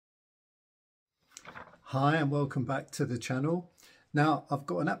Hi and welcome back to the channel. Now I've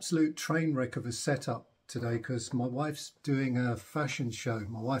got an absolute train wreck of a setup today because my wife's doing a fashion show,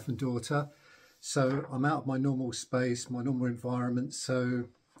 my wife and daughter. So I'm out of my normal space, my normal environment, so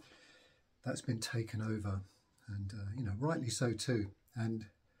that's been taken over and you know, rightly so too. And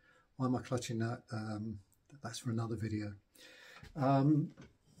why am I clutching that? That's for another video.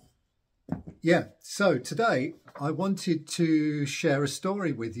 Yeah, so today I wanted to share a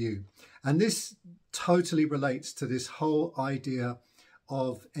story with you, and this totally relates to this whole idea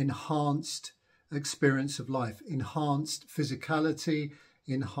of enhanced experience of life, enhanced physicality,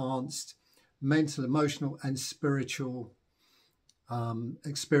 enhanced mental, emotional and spiritual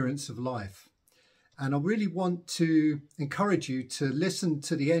experience of life. And I really want to encourage you to listen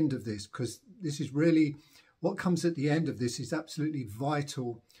to the end of this, because this is really what comes at the end of this is absolutely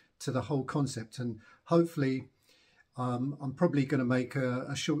vital to the whole concept. And hopefully I'm probably going to make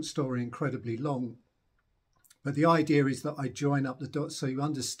a short story incredibly long, but the idea is that I join up the dots so you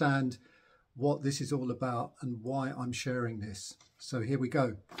understand what this is all about and why I'm sharing this. So here we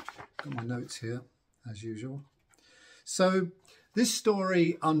go. Got my notes here as usual. So this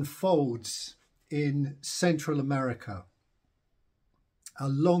story unfolds in Central America a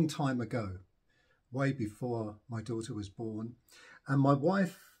long time ago, way before my daughter was born. And my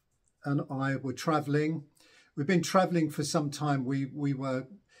wife and I were traveling. We've been traveling for some time. We were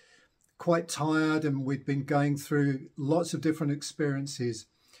quite tired and we'd been going through lots of different experiences.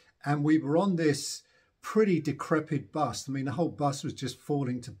 And we were on this pretty decrepit bus. I mean, the whole bus was just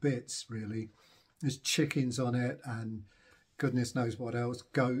falling to bits, really. There's chickens on it and goodness knows what else,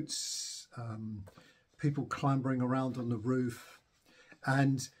 goats, people clambering around on the roof.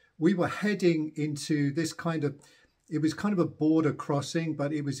 And we were heading into this kind of, it was kind of a border crossing,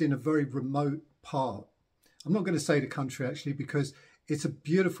 but it was in a very remote part. I'm not going to say the country actually, because it's a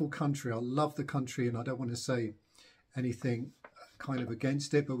beautiful country. I love the country and I don't want to say anything kind of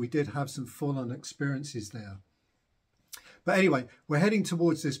against it, but we did have some full-on experiences there. But anyway, we're heading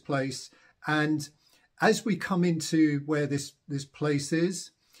towards this place, and as we come into where this place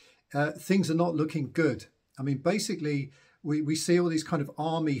is, things are not looking good. I mean, basically, we see all these kind of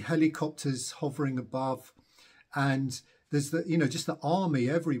army helicopters hovering above, and there's the, you know, just the army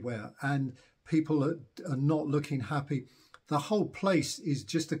everywhere, and people are not looking happy. The whole place is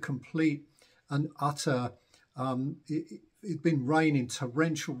just a complete and utter, it'd been raining,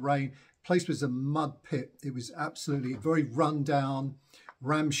 torrential rain. The place was a mud pit. It was absolutely very run down,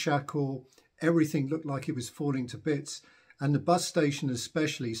 ramshackle. Everything looked like it was falling to bits, and the bus station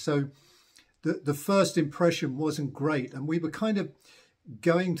especially. So the first impression wasn't great, and we were kind of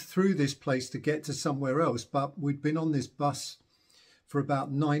going through this place to get to somewhere else, but we'd been on this bus for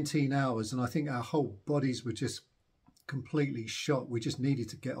about 19 hours, and I think our whole bodies were just completely shot. We just needed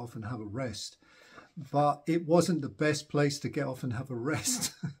to get off and have a rest, but it wasn't the best place to get off and have a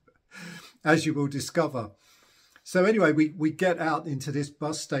rest, as you will discover. So anyway, we get out into this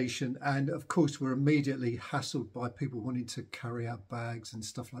bus station, and of course we're immediately hassled by people wanting to carry out bags and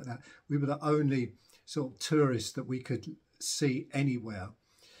stuff like that. We were the only sort of tourists that we could see anywhere.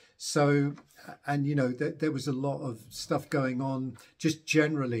 So, and you know, there was a lot of stuff going on just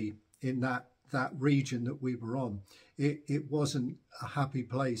generally in that region that we were on. It wasn't a happy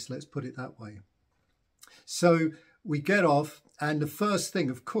place, let's put it that way. So we get off, and the first thing,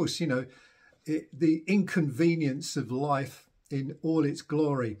 of course, you know, the inconvenience of life in all its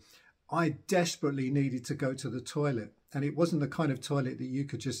glory. I desperately needed to go to the toilet, and it wasn't the kind of toilet that you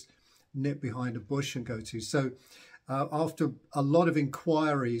could just nip behind a bush and go to. So after a lot of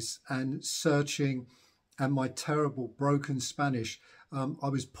inquiries and searching and my terrible broken Spanish, I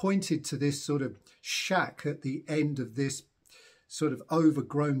was pointed to this sort of shack at the end of this sort of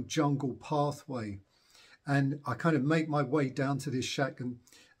overgrown jungle pathway. And I kind of make my way down to this shack, and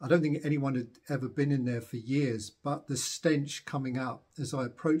I don't think anyone had ever been in there for years, but the stench coming out as I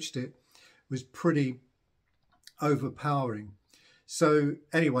approached it was pretty overpowering. So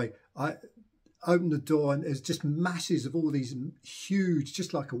anyway, I opened the door, and there's just masses of all these huge,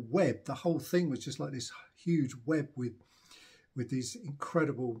 just like a web. The whole thing was just like this huge web with these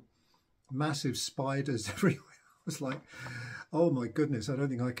incredible, massive spiders everywhere. I was like, oh my goodness, I don't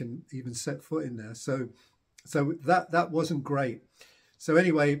think I can even set foot in there. So that wasn't great. So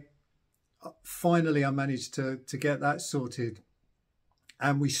anyway, finally I managed to get that sorted,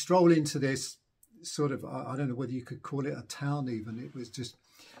 and we stroll into this sort of, I don't know whether you could call it a town even. It was just,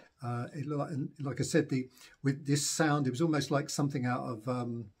 it looked like I said, with this sound, it was almost like something out of,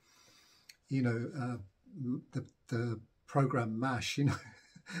 you know, the program MASH, you know,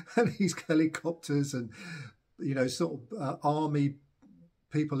 and these helicopters and, you know, sort of army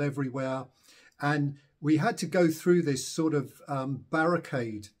people everywhere. And we had to go through this sort of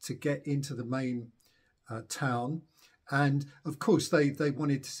barricade to get into the main town. And of course, they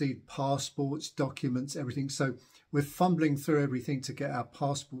wanted to see passports, documents, everything. So we're fumbling through everything to get our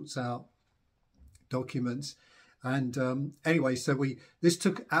passports out, documents. And anyway, so this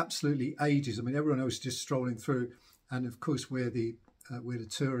took absolutely ages. I mean, everyone else just strolling through. And of course, we're the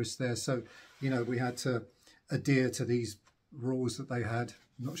tourists there. So, you know, we had to adhere to these rules that they had.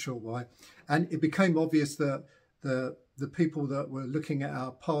 I'm not sure why. And it became obvious that the people that were looking at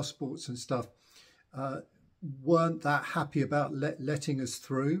our passports and stuff weren't that happy about letting us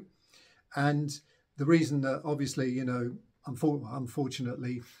through. And the reason that, obviously, you know,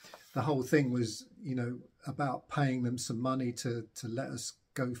 unfortunately, the whole thing was, you know, about paying them some money to let us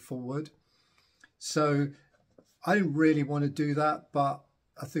go forward. So I didn't really want to do that, but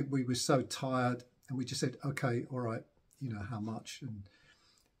I think we were so tired and we just said, okay, all right, you know, how much? And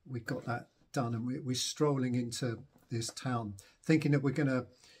we got that done, and we're strolling into this town thinking that we're going to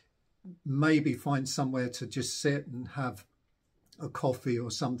maybe find somewhere to just sit and have a coffee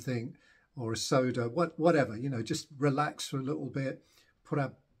or something, or a soda, whatever, you know, just relax for a little bit, put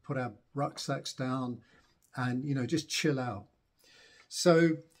our rucksacks down and, you know, just chill out.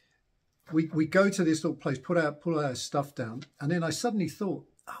 So we go to this little place, pull our stuff down, and then I suddenly thought,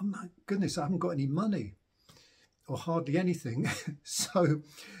 oh my goodness, I haven't got any money or hardly anything. So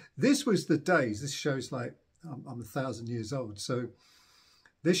this was the days, this shows like I'm 1,000 years old. So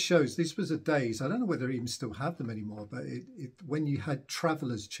this was the days, I don't know whether they even still have them anymore, but when you had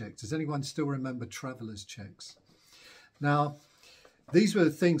traveller's checks. Does anyone still remember traveller's checks? Now, these were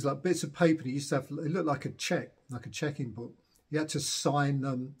the things like bits of paper that used to have, it looked like a check, like a checking book. You had to sign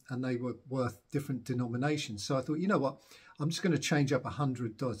them and they were worth different denominations. So I thought, you know what, I'm just going to change up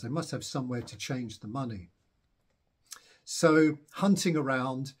 $100. They must have somewhere to change the money. So hunting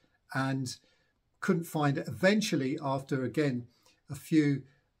around and couldn't find it. Eventually, after, again, a few,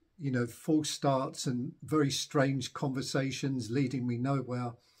 you know, false starts and very strange conversations leading me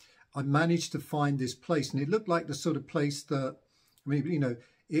nowhere, I managed to find this place. And it looked like the sort of place that, I mean, you know,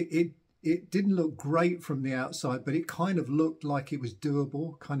 it didn't look great from the outside, but it kind of looked like it was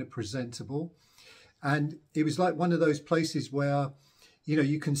doable, kind of presentable. And it was like one of those places where, you know,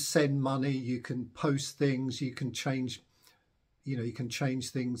 you can send money, you can post things, you can change, you know, you can change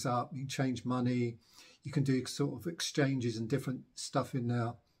things up, you can change money, you can do sort of exchanges and different stuff in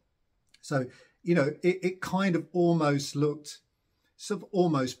there. So, you know, it kind of almost looked sort of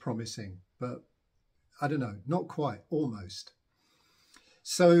almost promising, but I don't know, not quite, almost.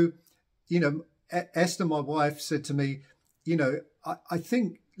 So, you know, Esther, my wife, said to me, you know, I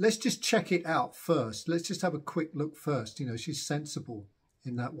think let's just check it out first. Let's just have a quick look first. You know, she's sensible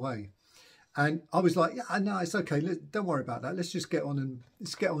in that way. And I was like, yeah, no, it's okay. Don't worry about that. Let's just get on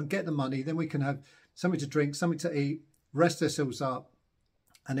and get the money. Then we can have something to drink, something to eat, rest ourselves up,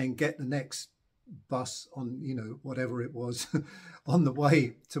 and then get the next bus on, you know, whatever it was on the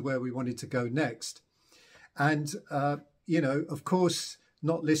way to where we wanted to go next. And, you know, of course,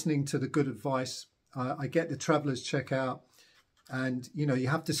 not listening to the good advice, I get the traveller's check out, and, you know, you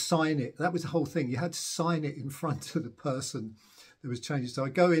have to sign it. That was the whole thing. You had to sign it in front of the person that was changing. So I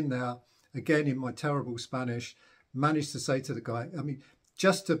go in there, again, in my terrible Spanish, managed to say to the guy, I mean,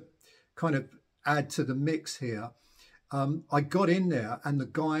 just to kind of add to the mix here, I got in there and the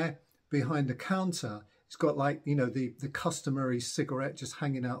guy behind the counter, he's got like, you know, the customary cigarette just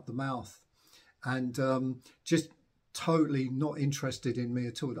hanging out the mouth, and just totally not interested in me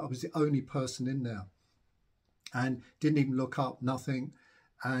at all. I was the only person in there and didn't even look up, nothing.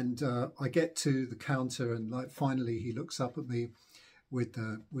 And I get to the counter and like finally he looks up at me with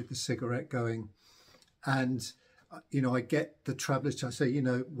the cigarette going, and you know, I get the traveller's. I say, you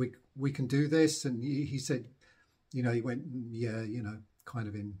know, we can do this, and he said, you know, he went, yeah, you know, kind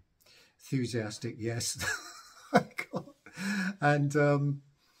of enthusiastic, yes. And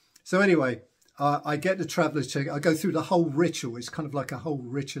so anyway, I get the traveller's check. I go through the whole ritual. It's kind of like a whole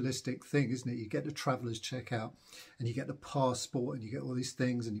ritualistic thing, isn't it? You get the traveller's check out and you get the passport and you get all these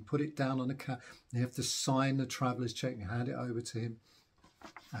things and you put it down on the cap. You have to sign the traveller's check and hand it over to him.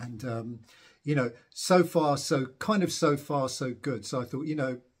 And, you know, so far, so good. So I thought, you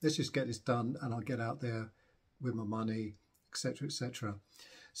know, let's just get this done and I'll get out there with my money, etc., etc.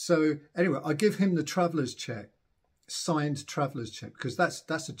 So anyway, I give him the traveller's check, signed traveller's check, because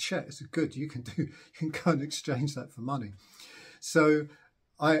that's a check. It's a good, you can go and exchange that for money. So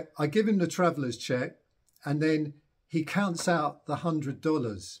I give him the traveller's check, and then he counts out the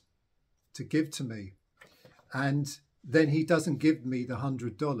 $100 to give to me, and then he doesn't give me the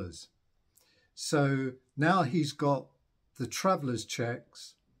 $100. So now he's got the traveller's check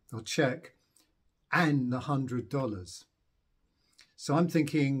and the $100. So I'm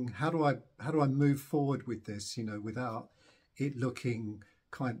thinking, how do I move forward with this, you know, without it looking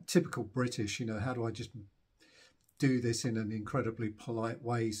kind of typical British, you know, how do I just do this in an incredibly polite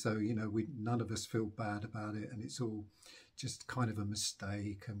way so, you know, none of us feel bad about it and it's all just kind of a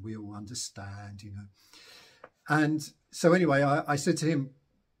mistake and we all understand, you know. And so anyway, I said to him,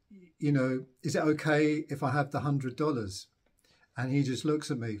 you know, is it okay if I have the $100? And he just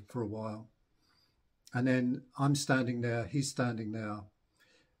looks at me for a while. And then I'm standing there, he's standing there,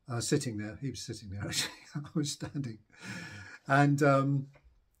 sitting there. He was sitting there, actually. I was standing. And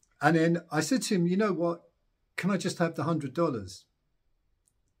then I said to him, you know what, can I just have the $100?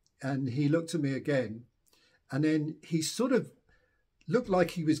 And he looked at me again. And then he sort of looked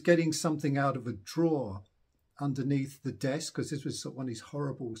like he was getting something out of a drawer underneath the desk, because this was sort of one of these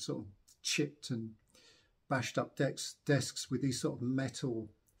horrible sort of chipped and bashed up desks with these sort of metal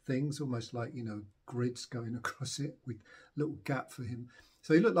things, almost like, you know, grids going across it with a little gap for him.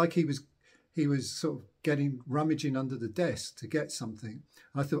 So he looked like he was sort of rummaging under the desk to get something.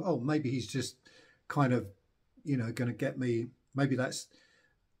 I thought, oh, maybe he's just kind of, you know, going to get me. Maybe that's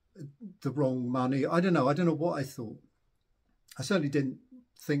the wrong money. I don't know what I thought. I certainly didn't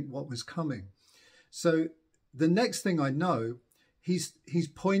think what was coming. So the next thing I know, he's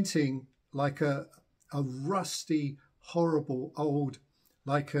pointing like a rusty, horrible old,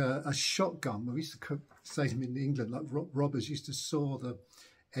 like a shotgun. We used to say them in England, like robbers used to saw the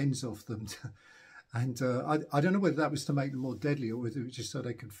ends off them. And I don't know whether that was to make them more deadly or whether it was just so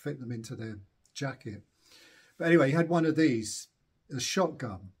they could fit them into their jacket. But anyway, he had one of these, a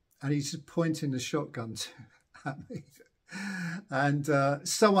shotgun, and he's just pointing the shotgun at me. And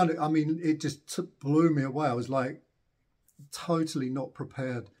I mean, it just blew me away. I was like totally not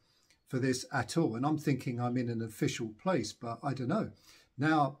prepared for this at all. And I'm thinking I'm in an official place, but I don't know.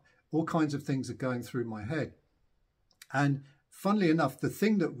 Now, all kinds of things are going through my head. And funnily enough, the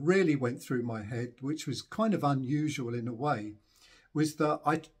thing that really went through my head, which was kind of unusual in a way, was that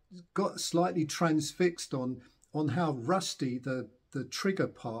I got slightly transfixed on how rusty the trigger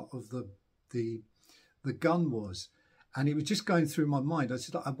part of the gun was. And it was just going through my mind. I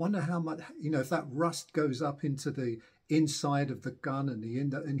said, I wonder how much, you know, if that rust goes up into the inside of the gun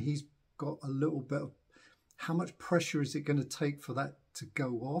and he's got a little bit of, how much pressure is it going to take for that to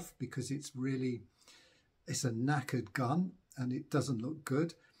go off? Because it's a knackered gun and it doesn't look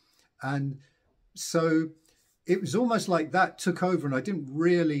good. And so it was almost like that took over and I didn't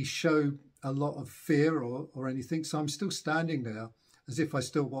really show a lot of fear or anything. So I'm still standing there as if I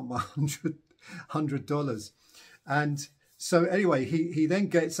still want my $100. And so anyway, he then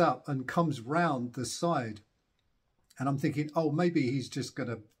gets up and comes round the side. And I'm thinking, oh, maybe he's just going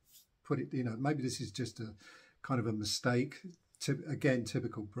to put it, you know, maybe this is just a kind of a mistake. Again,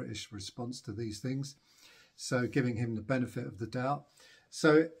 typical British response to these things. So giving him the benefit of the doubt.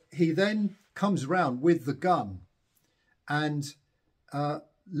 So he then comes round with the gun and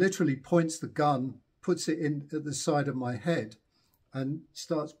literally points the gun, puts it in at the side of my head and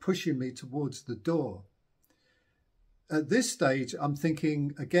starts pushing me towards the door. At this stage, I'm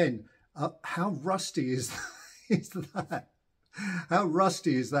thinking again, how rusty is that? How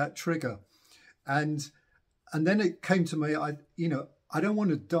rusty is that trigger? And then it came to me, I don't want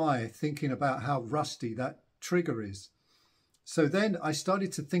to die thinking about how rusty that trigger is. So then I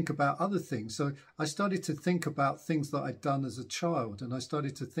started to think about other things. So I started to think about things that I'd done as a child, and I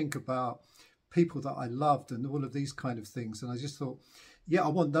started to think about people that I loved and all of these kind of things. And I just thought, yeah, I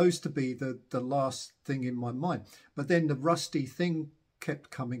want those to be the last thing in my mind. But then the rusty thing kept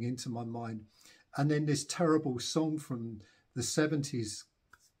coming into my mind. And then this terrible song from the 70s,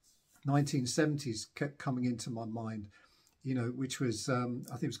 1970s kept coming into my mind, you know, which was, I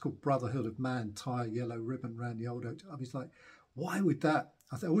think it was called Brotherhood of Man, tie a yellow ribbon round the old oak. I was like, why would that?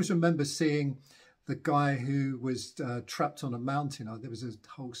 I always remember seeing the guy who was trapped on a mountain. There was a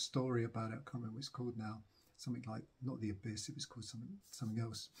whole story about it. I can't remember what it's called now. Something like, not The Abyss, it was called something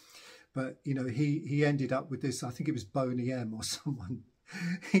else. But, you know, he ended up with this, I think it was Boney M or someone.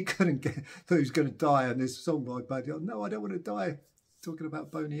 He couldn't get, thought he was going to die. And this song by Buddy, no, I don't want to die. Talking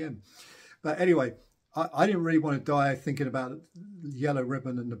about Boney M. But anyway, I didn't really want to die thinking about Yellow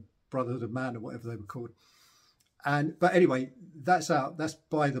Ribbon and the Brotherhood of Man or whatever they were called. But anyway, that's out. That's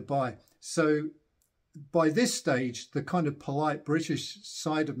by the by. So by this stage, the kind of polite British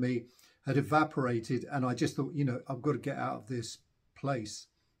side of me had evaporated. And I just thought, you know, I've got to get out of this place.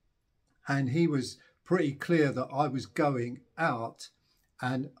 And he was pretty clear that I was going out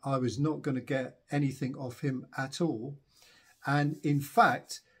and I was not going to get anything off him at all. And in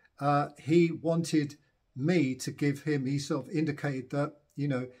fact, he wanted me to give him, he sort of indicated that, you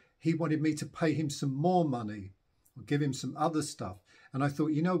know, he wanted me to pay him some more money or give him some other stuff. And I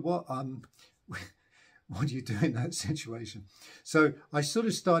thought, you know what, what do you do in that situation? So I sort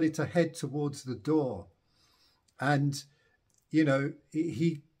of started to head towards the door, and, you know,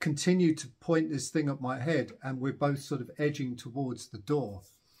 he continued to point this thing at my head, and we're both sort of edging towards the door.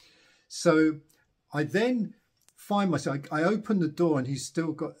 So I then find myself, I open the door and he's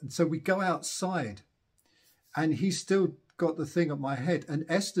still got, and so we go outside and he's still got the thing at my head, and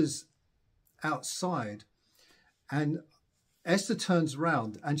Esther's outside, and Esther turns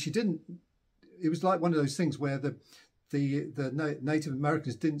around, and she didn't, it was like one of those things where the Native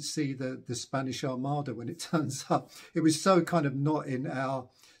Americans didn't see the Spanish Armada when it turns up. It was so kind of not in our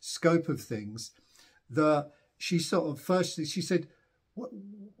scope of things that she sort of firstly, she said, what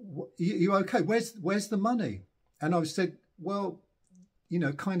you okay? Where's the money? And I said, well, you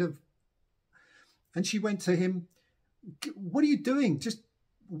know, kind of, and she went to him, what are you doing? Just,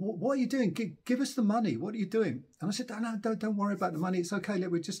 what are you doing? Give us the money. What are you doing? And I said, no, don't worry about the money. It's okay.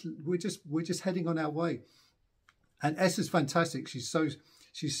 Look, we're just heading on our way. And Esther's fantastic. She's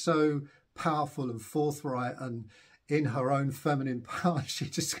so powerful and forthright and in her own feminine power. She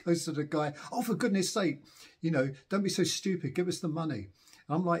just goes to the guy, oh, for goodness sake, you know, don't be so stupid. Give us the money.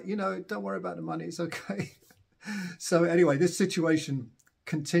 And I'm like, you know, don't worry about the money. It's okay. So anyway, this situation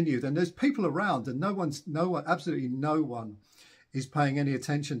continued, and there's people around, and absolutely no one is paying any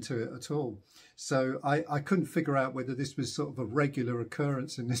attention to it at all. So I couldn't figure out whether this was sort of a regular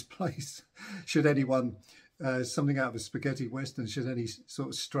occurrence in this place. Should anyone, something out of a spaghetti western, should any sort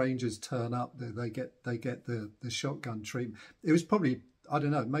of strangers turn up, they get the shotgun treatment. It was probably, I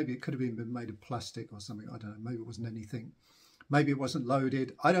don't know, maybe it could have even been made of plastic or something. I don't know. Maybe it wasn't anything. Maybe it wasn't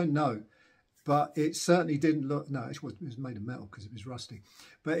loaded. I don't know. But it certainly didn't look, no, it was made of metal because it was rusty.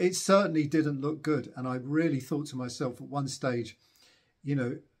 But it certainly didn't look good. And I really thought to myself at one stage, you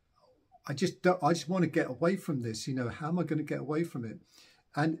know, I just want to get away from this. You know, how am I going to get away from it?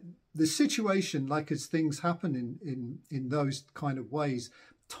 And the situation, like as things happen in those kind of ways,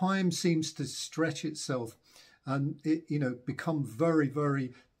 time seems to stretch itself and it, you know, become very,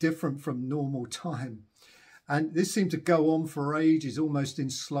 very different from normal time. And this seemed to go on for ages, almost in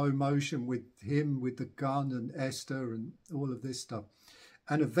slow motion, with him, with the gun and Esther and all of this stuff.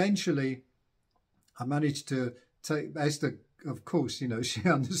 And eventually I managed to take Esther, of course, you know, she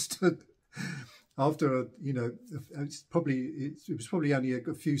understood after, you know, it was probably only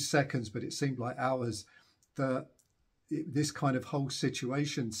a few seconds, but it seemed like hours, that this kind of whole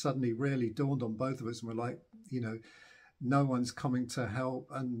situation suddenly really dawned on both of us. And we're like, you know, no one's coming to help.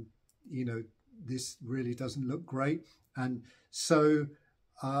 And, you know, this really doesn't look great. And so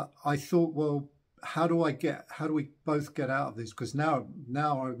I thought, well, how do we both get out of this? Because now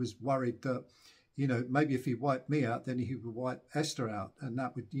I was worried that, you know, maybe if he wiped me out, then he would wipe Esther out, and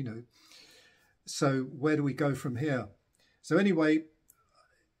that would, you know, so where do we go from here? So anyway,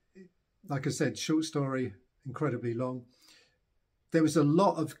 like I said, short story, incredibly long. There was a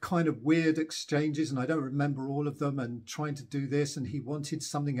lot of kind of weird exchanges, and I don't remember all of them, and trying to do this, and he wanted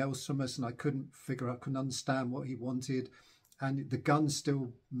something else from us, and I couldn't understand what he wanted. And the gun's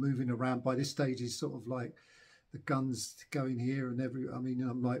still moving around. By this stage, he's sort of like, the gun's going here and I mean,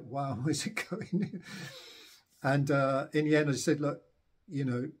 I'm like, wow, where's it going? And in the end, I said, look, you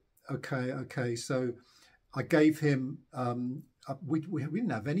know, okay. So I gave him, we didn't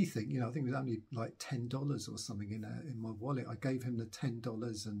have anything, you know, I think it was only like $10 or something in my wallet. I gave him the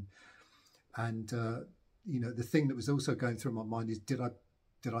 $10 and you know, the thing that was also going through my mind is, did I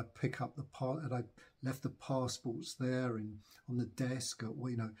pick up had I left the passports there and on the desk, or,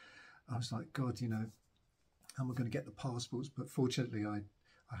 you know, I was like, God, you know, how am I going to get the passports? But fortunately, I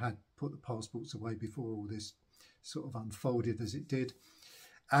had put the passports away before all this sort of unfolded as it did.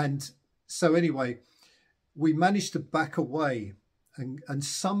 And so anyway, we managed to back away, and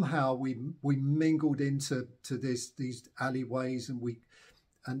somehow we mingled into these alleyways, and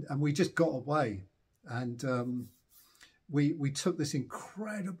we just got away. And we took this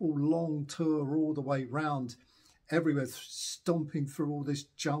incredible long tour all the way round everywhere, stomping through all this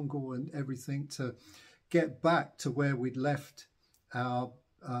jungle and everything to get back to where we'd left our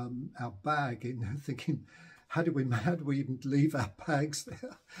bag, and thinking, how do we even leave our bags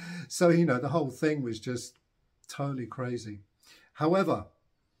there? So, you know, the whole thing was just totally crazy. However,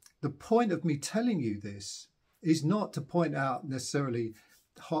 the point of me telling you this is not to point out necessarily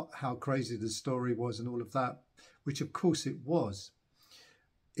how crazy the story was and all of that, which of course it was.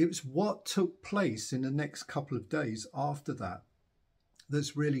 It was what took place in the next couple of days after that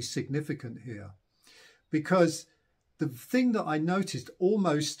that's really significant here. Because the thing that I noticed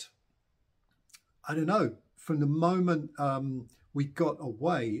almost, I don't know, from the moment we got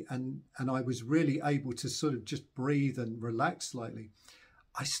away and I was really able to sort of just breathe and relax slightly,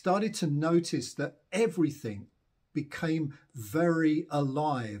 I started to notice that everything became very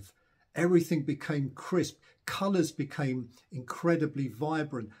alive. Everything became crisp. Colours became incredibly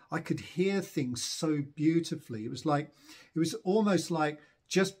vibrant. I could hear things so beautifully. It was almost like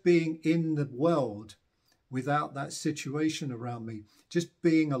just being in the world without that situation around me. Just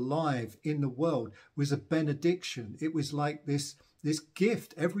being alive in the world was a benediction. It was like this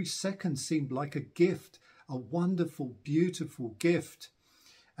gift. Every second seemed like a gift, a wonderful, beautiful gift.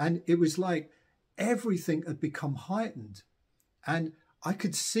 And it was like everything had become heightened. And I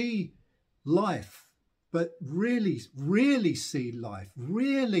could see life, but really, really see life,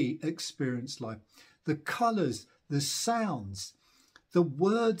 really experience life. The colours, the sounds, the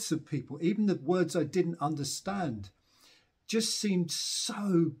words of people, even the words I didn't understand, just seemed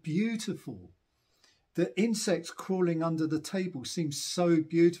so beautiful. The insects crawling under the table seemed so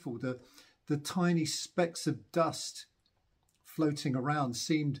beautiful. The tiny specks of dust floating around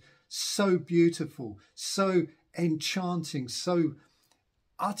seemed so beautiful, so enchanting, so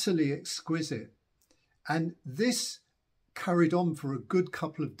utterly exquisite. And this carried on for a good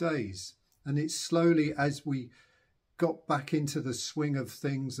couple of days. And it slowly, as we got back into the swing of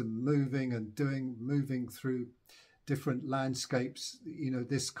things and moving through different landscapes,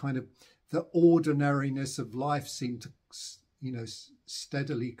 this kind of the ordinariness of life seemed to,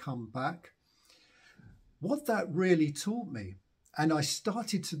 steadily come back. What that really taught me, and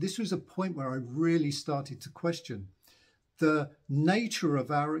this was a point where I really started to question the nature of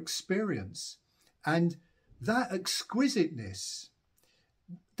our experience and that exquisiteness,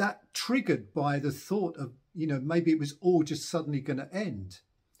 that triggered by the thought of, maybe it was all just suddenly going to end.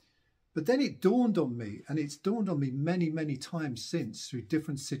 But then it dawned on me, and it's dawned on me many, many times since through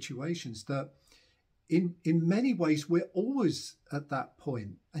different situations, that in many ways we're always at that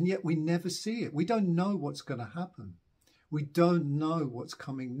point, and yet we never see it. We don't know what's going to happen. We don't know what's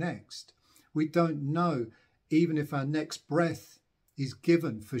coming next. We don't know even if our next breath is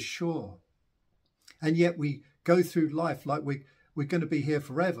given for sure. And yet we go through life like we're going to be here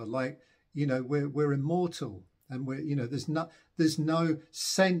forever, like, we're immortal, and there's no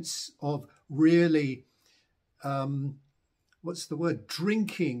sense of really,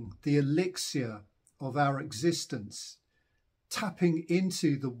 drinking the elixir of our existence, tapping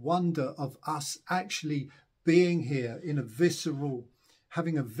into the wonder of us actually being here in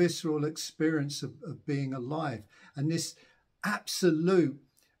having a visceral experience of being alive, and this absolute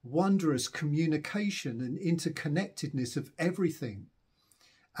wondrous communication and interconnectedness of everything.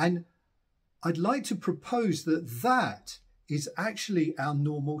 And I'd like to propose that is actually our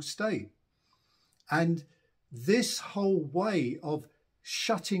normal state. And this whole way of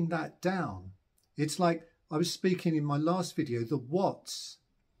shutting that down, it's like I was speaking in my last video, the what's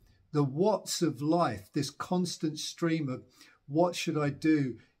of life, this constant stream of what should I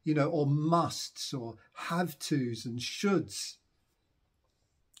do, or musts or have tos and shoulds,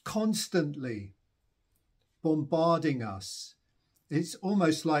 constantly bombarding us. It's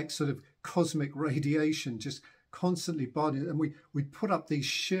almost like sort of cosmic radiation, just constantly bombarding, and we put up these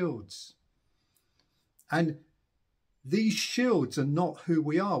shields. And these shields are not who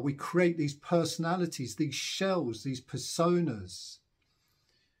we are. We create these personalities, these shells, these personas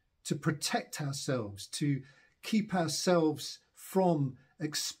to protect ourselves, to keep ourselves from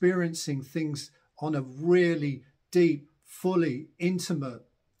experiencing things on a really deep, fully intimate,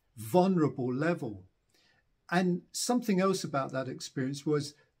 vulnerable level. And something else about that experience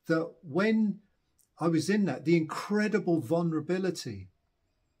was that when I was in that, the incredible vulnerability,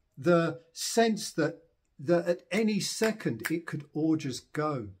 the sense that at any second it could all just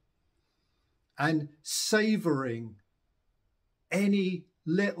go, and savouring any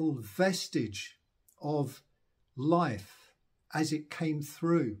little vestige of life as it came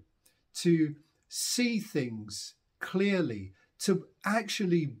through, to see things clearly, to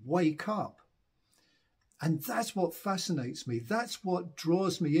actually wake up. And that's what fascinates me. That's what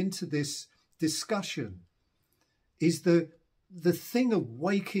draws me into this discussion, is the thing of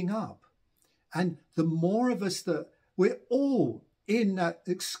waking up. And the more of us that we're all in that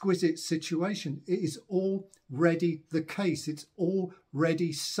exquisite situation, it is already the case. It's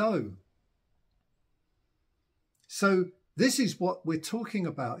already so. So this is what we're talking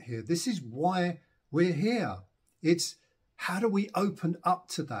about here. This is why we're here. It's how do we open up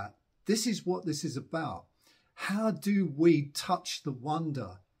to that? This is what this is about. How do we touch the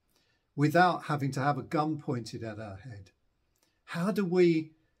wonder without having to have a gun pointed at our head? How do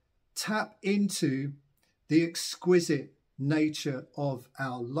we tap into the exquisite nature of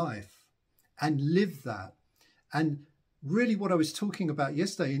our life and live that, and really what I was talking about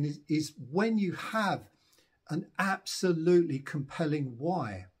yesterday is when you have an absolutely compelling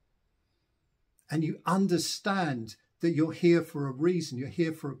why, and you understand that you're here for a reason, you're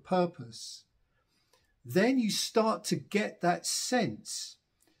here for a purpose, then you start to get that sense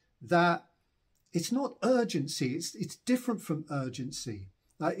that it's not urgency, it's different from urgency.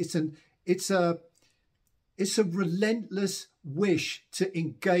 Like it's a relentless wish to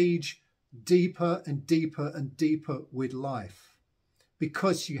engage deeper and deeper and deeper with life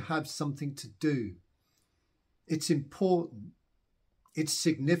because you have something to do. It's important, it's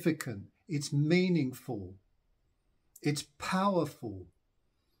significant, it's meaningful, it's powerful.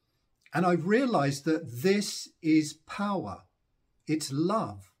 And I realized that this is power. It's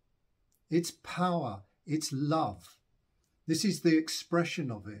love. It's power. It's love. This is the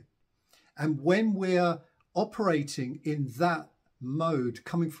expression of it. And when we're operating in that mode,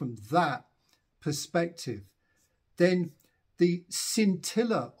 coming from that perspective, then the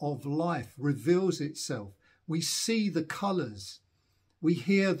scintilla of life reveals itself. We see the colors. We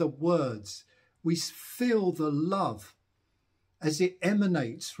hear the words. We feel the love as it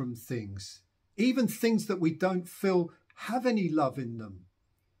emanates from things. Even things that we don't feel have any love in them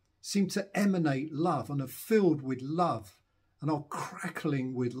seem to emanate love and are filled with love and are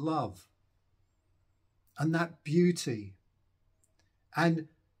crackling with love. And that beauty. And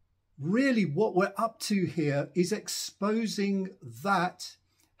really what we're up to here is exposing that,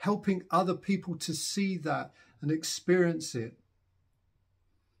 helping other people to see that and experience it.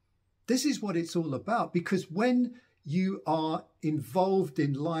 This is what it's all about, because when you are involved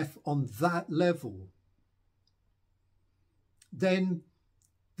in life on that level, then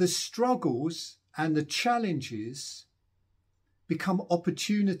the struggles and the challenges become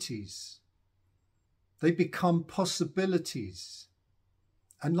opportunities. They become possibilities.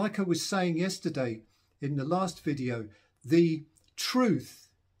 And like I was saying yesterday in the last video, the truth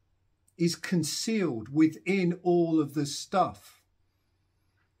is concealed within all of the stuff.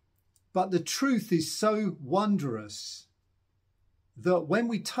 But the truth is so wondrous that when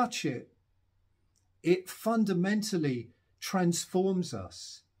we touch it, it fundamentally transforms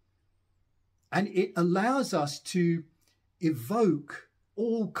us. And it allows us to evoke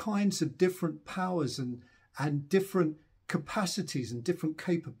all kinds of different powers and different capacities and different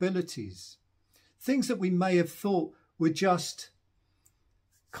capabilities. Things that we may have thought were just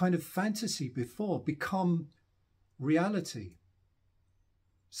kind of fantasy before become reality.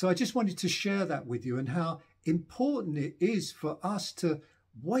 So I just wanted to share that with you, and how important it is for us to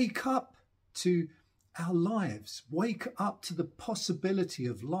wake up to our lives, wake up to the possibility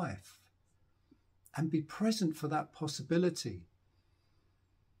of life, and be present for that possibility.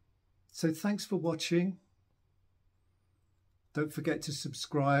 So thanks for watching. Don't forget to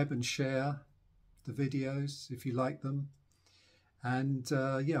subscribe and share the videos if you like them. And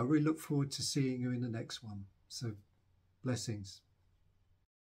yeah, I really look forward to seeing you in the next one. So blessings.